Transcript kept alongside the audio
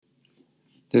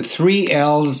The 3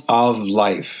 L's of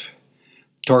life.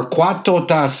 Torquato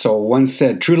Tasso once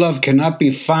said, "True love cannot be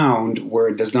found where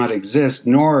it does not exist,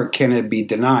 nor can it be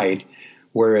denied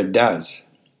where it does."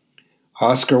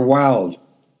 Oscar Wilde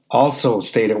also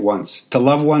stated once, "To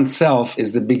love oneself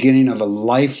is the beginning of a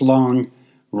lifelong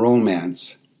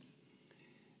romance."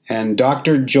 And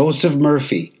Dr. Joseph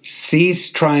Murphy,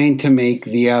 "Cease trying to make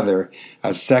the other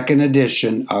a second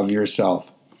edition of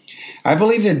yourself." I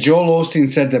believe that Joel Osteen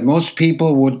said that most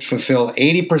people would fulfill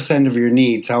 80% of your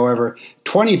needs, however,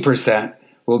 20%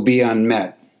 will be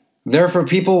unmet. Therefore,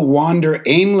 people wander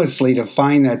aimlessly to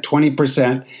find that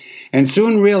 20% and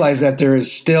soon realize that there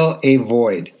is still a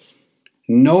void.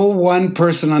 No one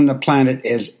person on the planet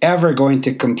is ever going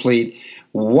to complete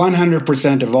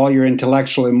 100% of all your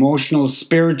intellectual, emotional,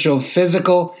 spiritual,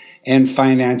 physical, and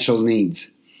financial needs.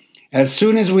 As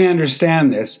soon as we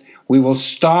understand this, we will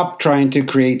stop trying to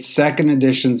create second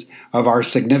editions of our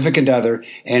significant other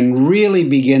and really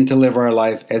begin to live our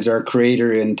life as our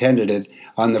Creator intended it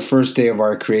on the first day of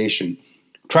our creation.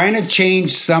 Trying to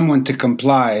change someone to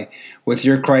comply with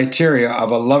your criteria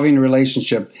of a loving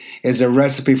relationship is a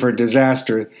recipe for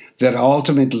disaster that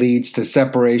ultimately leads to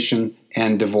separation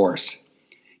and divorce.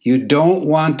 You don't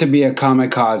want to be a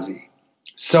kamikaze.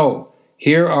 So,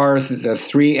 here are the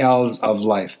 3 L's of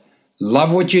life.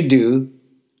 Love what you do.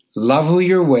 Love who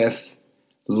you're with.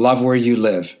 Love where you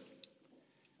live.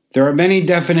 There are many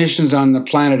definitions on the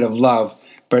planet of love,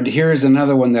 but here's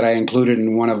another one that I included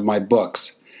in one of my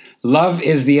books. Love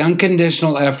is the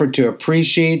unconditional effort to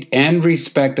appreciate and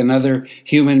respect another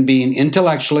human being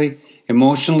intellectually,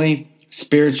 emotionally,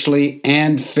 spiritually,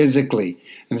 and physically.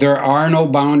 There are no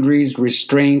boundaries,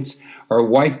 restraints, or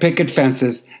white picket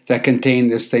fences that contain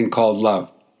this thing called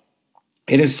love.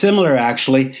 It is similar,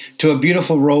 actually, to a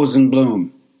beautiful rose in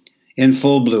bloom. In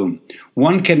full bloom.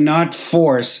 One cannot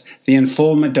force the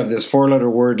unfoldment of this 4-letter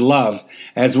word love,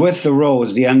 as with the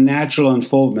rose, the unnatural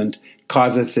unfoldment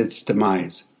causes its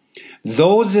demise.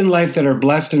 Those in life that are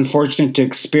blessed and fortunate to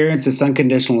experience this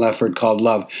unconditional effort called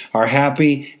love are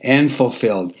happy and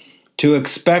fulfilled. To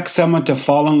expect someone to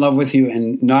fall in love with you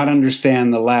and not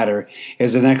understand the latter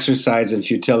is an exercise in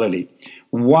futility.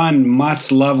 One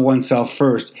must love oneself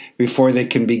first before they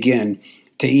can begin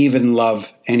to even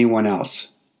love anyone else.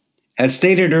 As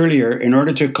stated earlier, in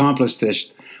order to accomplish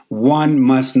this, one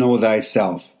must know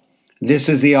thyself. This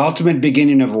is the ultimate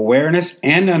beginning of awareness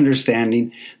and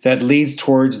understanding that leads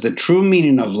towards the true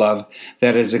meaning of love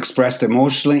that is expressed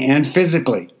emotionally and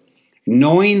physically.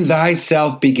 Knowing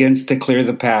thyself begins to clear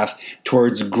the path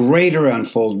towards greater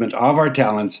unfoldment of our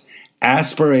talents,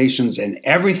 aspirations, and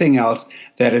everything else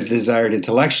that is desired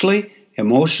intellectually,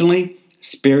 emotionally,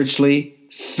 spiritually,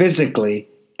 physically,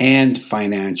 and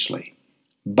financially.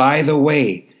 By the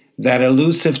way, that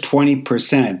elusive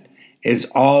 20% is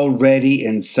already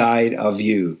inside of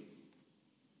you.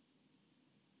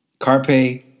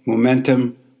 Carpe,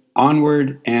 momentum,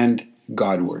 onward and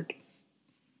Godward.